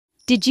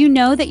Did you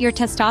know that your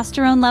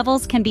testosterone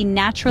levels can be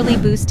naturally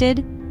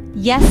boosted?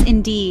 Yes,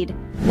 indeed.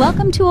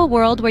 Welcome to a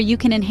world where you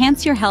can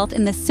enhance your health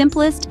in the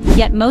simplest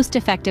yet most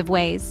effective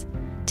ways.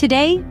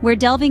 Today, we're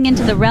delving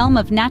into the realm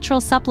of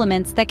natural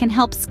supplements that can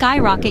help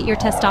skyrocket your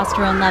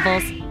testosterone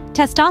levels.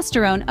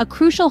 Testosterone, a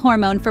crucial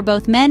hormone for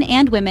both men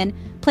and women,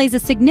 plays a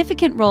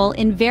significant role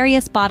in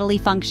various bodily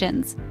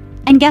functions.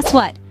 And guess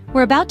what?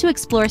 We're about to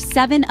explore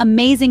 7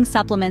 amazing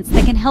supplements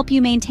that can help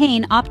you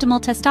maintain optimal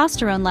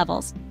testosterone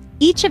levels.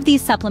 Each of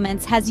these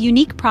supplements has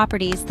unique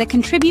properties that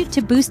contribute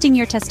to boosting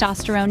your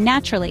testosterone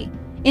naturally,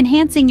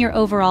 enhancing your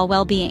overall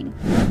well-being.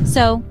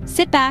 So,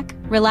 sit back,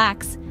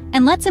 relax,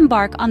 and let's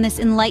embark on this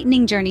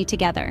enlightening journey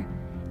together.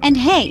 And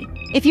hey,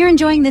 if you're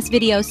enjoying this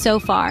video so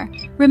far,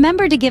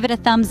 remember to give it a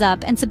thumbs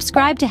up and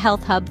subscribe to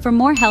Health Hub for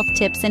more health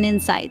tips and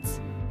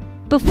insights.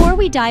 Before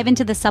we dive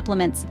into the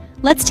supplements,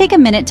 let's take a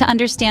minute to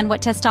understand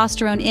what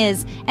testosterone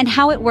is and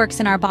how it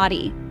works in our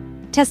body.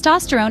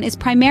 Testosterone is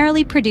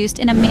primarily produced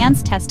in a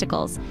man's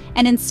testicles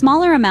and in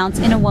smaller amounts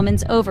in a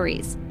woman's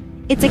ovaries.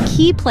 It's a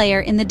key player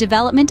in the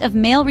development of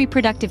male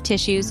reproductive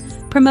tissues,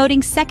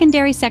 promoting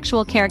secondary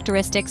sexual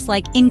characteristics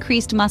like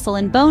increased muscle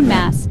and bone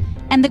mass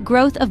and the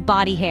growth of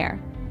body hair.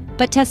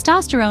 But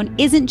testosterone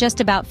isn't just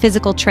about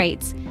physical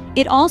traits.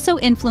 It also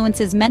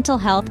influences mental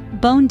health,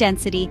 bone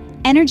density,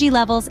 energy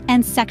levels,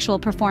 and sexual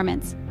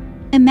performance.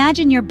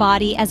 Imagine your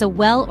body as a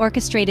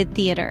well-orchestrated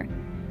theater.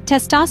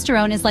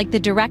 Testosterone is like the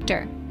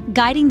director,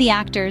 guiding the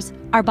actors,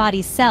 our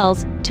body's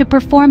cells, to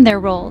perform their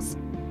roles.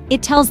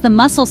 It tells the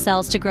muscle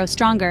cells to grow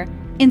stronger,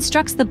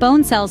 instructs the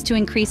bone cells to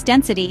increase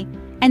density,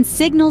 and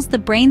signals the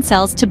brain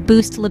cells to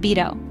boost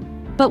libido.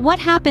 But what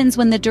happens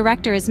when the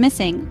director is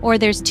missing or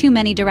there's too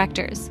many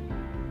directors?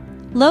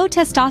 Low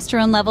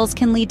testosterone levels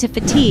can lead to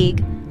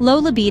fatigue, low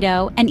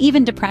libido, and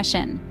even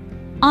depression.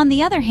 On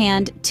the other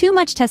hand, too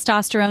much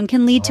testosterone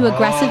can lead to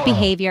aggressive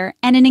behavior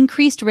and an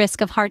increased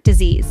risk of heart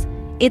disease.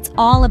 It's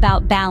all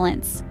about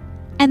balance.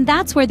 And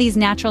that's where these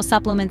natural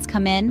supplements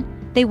come in.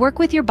 They work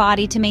with your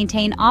body to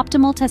maintain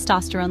optimal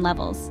testosterone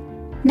levels.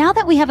 Now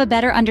that we have a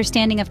better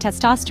understanding of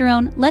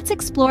testosterone, let's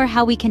explore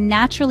how we can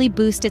naturally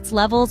boost its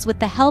levels with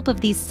the help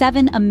of these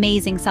 7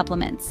 amazing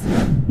supplements.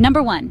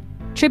 Number 1.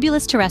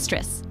 Tribulus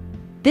terrestris.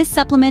 This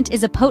supplement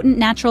is a potent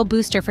natural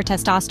booster for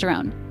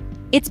testosterone.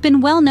 It's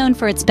been well known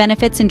for its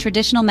benefits in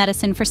traditional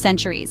medicine for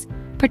centuries,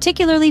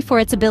 particularly for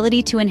its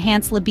ability to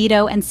enhance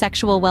libido and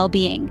sexual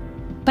well-being.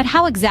 But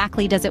how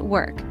exactly does it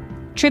work?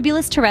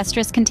 Tribulus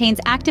terrestris contains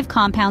active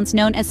compounds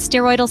known as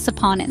steroidal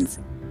saponins.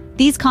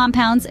 These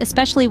compounds,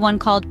 especially one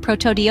called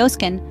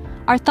protodioskin,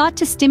 are thought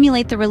to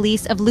stimulate the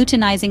release of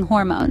luteinizing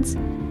hormones.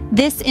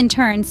 This, in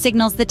turn,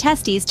 signals the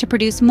testes to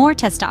produce more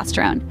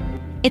testosterone.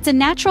 It's a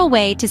natural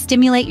way to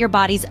stimulate your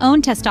body's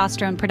own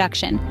testosterone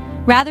production,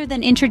 rather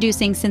than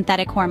introducing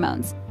synthetic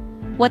hormones.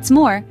 What's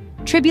more,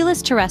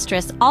 Tribulus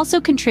terrestris also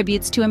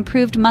contributes to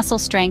improved muscle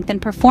strength and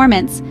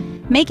performance,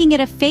 making it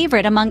a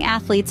favorite among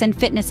athletes and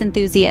fitness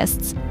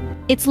enthusiasts.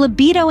 Its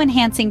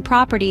libido-enhancing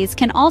properties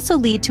can also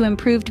lead to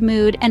improved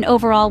mood and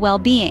overall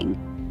well-being.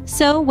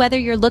 So, whether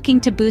you're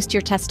looking to boost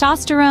your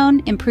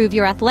testosterone, improve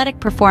your athletic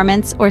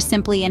performance, or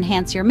simply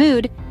enhance your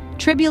mood,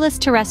 Tribulus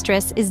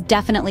terrestris is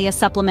definitely a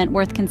supplement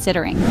worth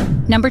considering.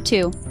 Number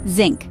 2.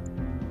 Zinc.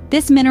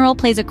 This mineral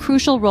plays a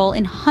crucial role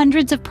in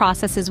hundreds of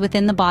processes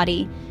within the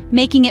body,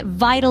 making it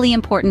vitally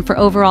important for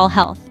overall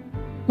health.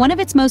 One of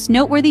its most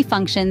noteworthy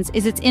functions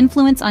is its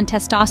influence on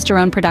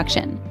testosterone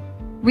production.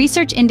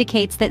 Research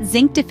indicates that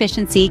zinc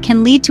deficiency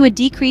can lead to a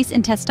decrease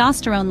in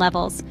testosterone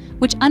levels,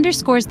 which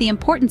underscores the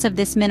importance of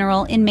this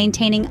mineral in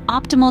maintaining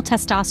optimal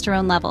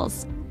testosterone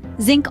levels.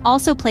 Zinc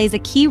also plays a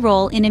key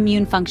role in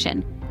immune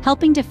function,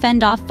 helping to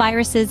fend off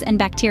viruses and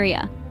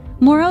bacteria.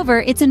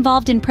 Moreover, it's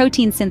involved in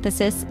protein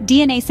synthesis,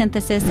 DNA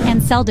synthesis,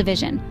 and cell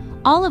division,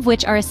 all of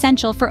which are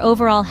essential for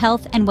overall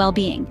health and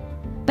well-being.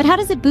 But how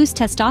does it boost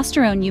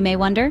testosterone, you may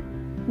wonder?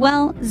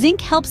 Well,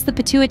 zinc helps the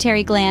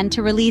pituitary gland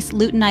to release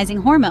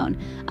luteinizing hormone,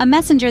 a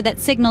messenger that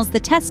signals the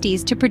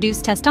testes to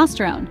produce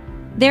testosterone.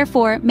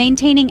 Therefore,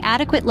 maintaining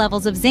adequate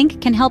levels of zinc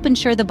can help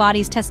ensure the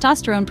body's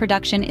testosterone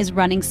production is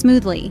running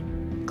smoothly.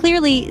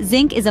 Clearly,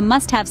 zinc is a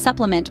must-have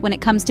supplement when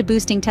it comes to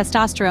boosting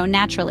testosterone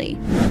naturally.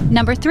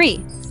 Number 3.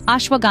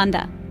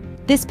 Ashwagandha.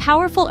 This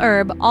powerful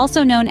herb,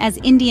 also known as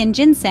Indian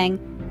ginseng,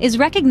 is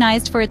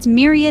recognized for its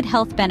myriad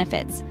health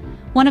benefits.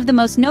 One of the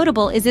most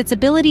notable is its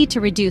ability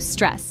to reduce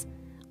stress.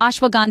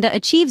 Ashwagandha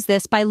achieves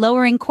this by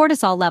lowering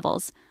cortisol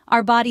levels,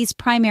 our body's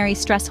primary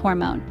stress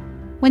hormone.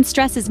 When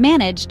stress is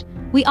managed,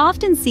 we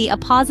often see a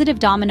positive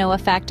domino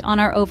effect on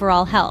our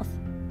overall health.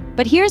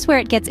 But here's where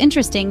it gets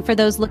interesting for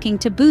those looking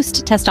to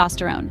boost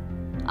testosterone.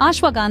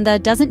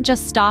 Ashwagandha doesn't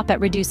just stop at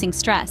reducing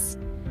stress.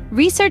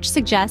 Research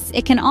suggests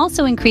it can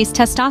also increase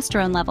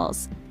testosterone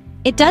levels.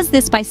 It does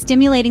this by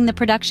stimulating the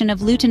production of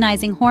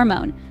luteinizing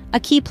hormone, a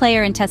key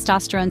player in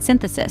testosterone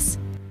synthesis.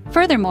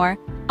 Furthermore,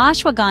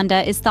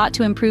 ashwagandha is thought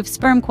to improve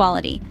sperm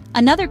quality,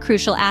 another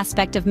crucial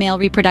aspect of male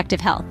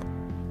reproductive health.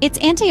 Its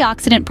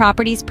antioxidant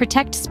properties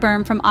protect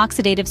sperm from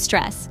oxidative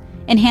stress,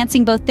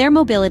 enhancing both their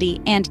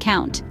mobility and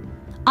count.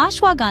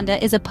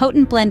 Ashwagandha is a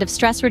potent blend of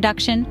stress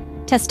reduction,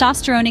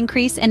 testosterone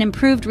increase, and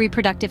improved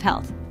reproductive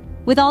health.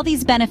 With all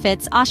these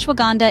benefits,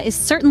 ashwagandha is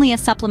certainly a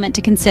supplement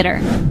to consider.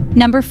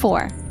 Number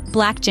 4.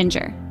 Black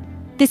ginger.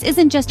 This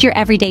isn't just your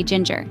everyday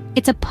ginger.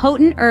 It's a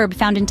potent herb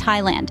found in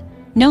Thailand,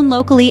 known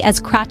locally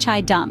as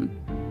krachai dum.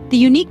 The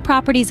unique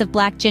properties of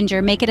black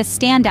ginger make it a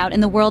standout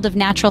in the world of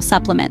natural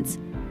supplements.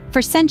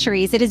 For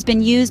centuries, it has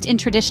been used in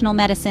traditional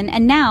medicine,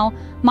 and now,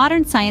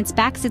 modern science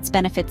backs its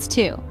benefits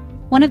too.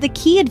 One of the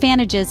key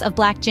advantages of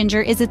black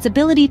ginger is its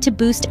ability to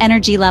boost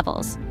energy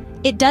levels.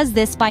 It does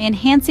this by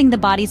enhancing the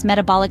body's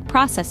metabolic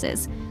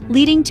processes,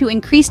 leading to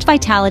increased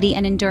vitality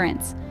and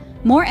endurance.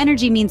 More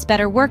energy means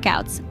better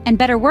workouts, and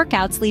better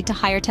workouts lead to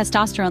higher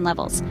testosterone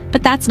levels.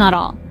 But that's not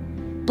all.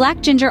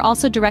 Black ginger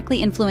also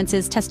directly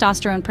influences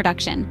testosterone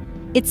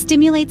production. It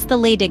stimulates the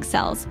Leydig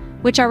cells,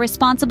 which are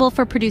responsible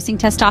for producing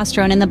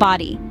testosterone in the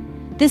body.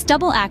 This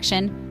double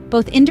action,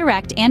 both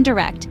indirect and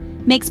direct,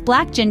 makes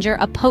black ginger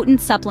a potent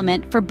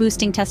supplement for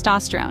boosting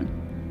testosterone.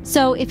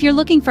 So, if you're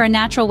looking for a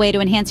natural way to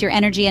enhance your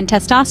energy and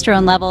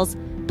testosterone levels,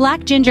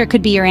 black ginger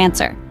could be your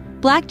answer.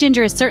 Black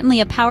ginger is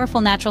certainly a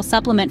powerful natural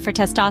supplement for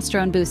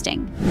testosterone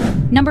boosting.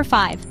 Number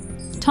 5.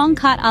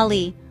 Tongkat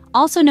Ali,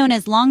 also known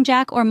as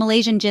longjak or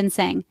Malaysian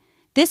ginseng.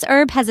 This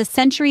herb has a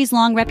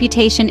centuries-long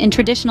reputation in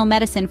traditional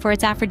medicine for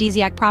its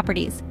aphrodisiac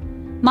properties.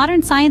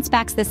 Modern science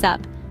backs this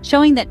up,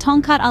 showing that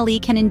Tongkat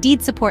Ali can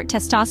indeed support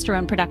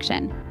testosterone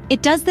production.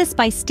 It does this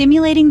by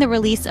stimulating the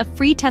release of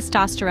free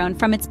testosterone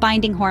from its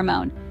binding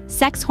hormone,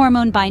 sex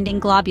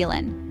hormone-binding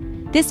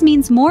globulin. This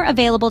means more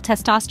available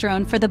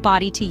testosterone for the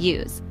body to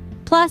use.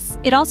 Plus,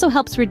 it also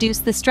helps reduce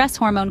the stress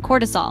hormone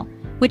cortisol,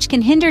 which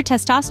can hinder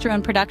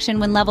testosterone production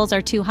when levels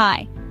are too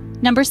high.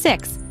 Number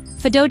 6.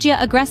 Phaedogia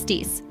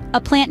agrestis, a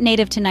plant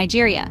native to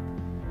Nigeria.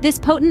 This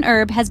potent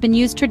herb has been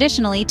used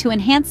traditionally to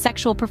enhance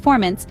sexual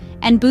performance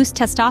and boost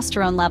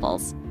testosterone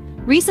levels.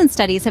 Recent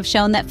studies have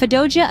shown that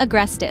Phaedogia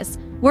agrestis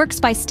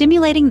works by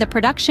stimulating the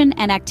production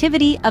and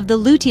activity of the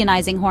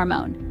luteinizing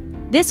hormone.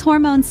 This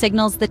hormone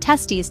signals the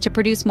testes to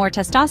produce more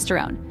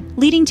testosterone,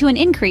 leading to an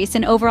increase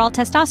in overall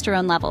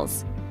testosterone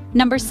levels.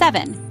 Number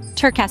 7.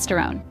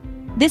 Terkesterone.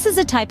 This is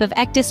a type of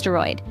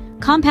ecdysteroid,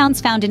 compounds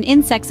found in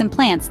insects and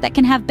plants that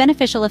can have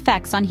beneficial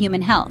effects on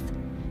human health.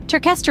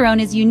 Terkesterone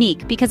is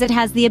unique because it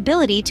has the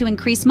ability to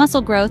increase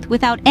muscle growth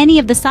without any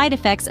of the side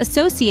effects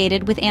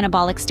associated with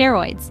anabolic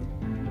steroids.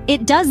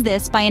 It does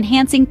this by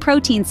enhancing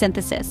protein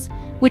synthesis,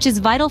 which is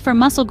vital for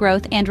muscle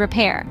growth and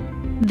repair.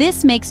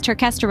 This makes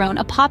terkesterone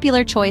a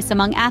popular choice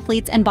among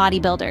athletes and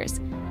bodybuilders.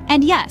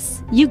 And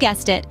yes, you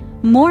guessed it,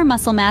 more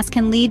muscle mass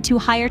can lead to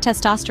higher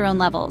testosterone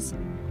levels.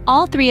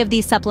 All 3 of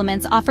these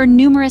supplements offer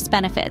numerous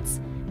benefits,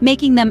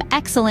 making them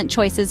excellent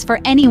choices for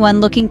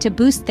anyone looking to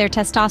boost their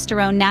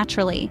testosterone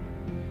naturally.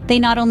 They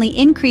not only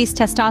increase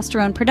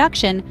testosterone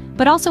production,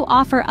 but also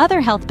offer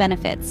other health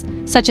benefits,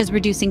 such as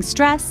reducing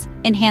stress,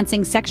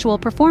 enhancing sexual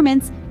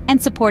performance,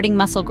 and supporting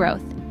muscle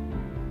growth.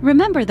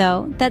 Remember,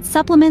 though, that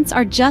supplements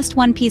are just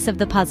one piece of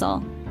the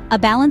puzzle. A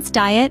balanced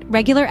diet,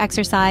 regular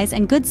exercise,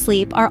 and good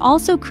sleep are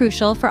also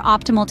crucial for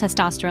optimal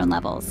testosterone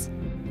levels.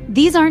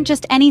 These aren't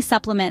just any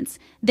supplements,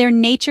 they're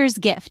nature's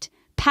gift,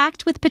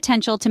 packed with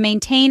potential to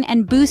maintain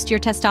and boost your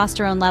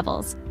testosterone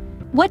levels.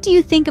 What do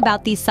you think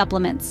about these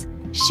supplements?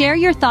 Share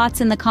your thoughts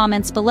in the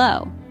comments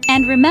below.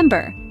 And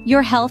remember,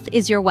 your health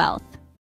is your wealth.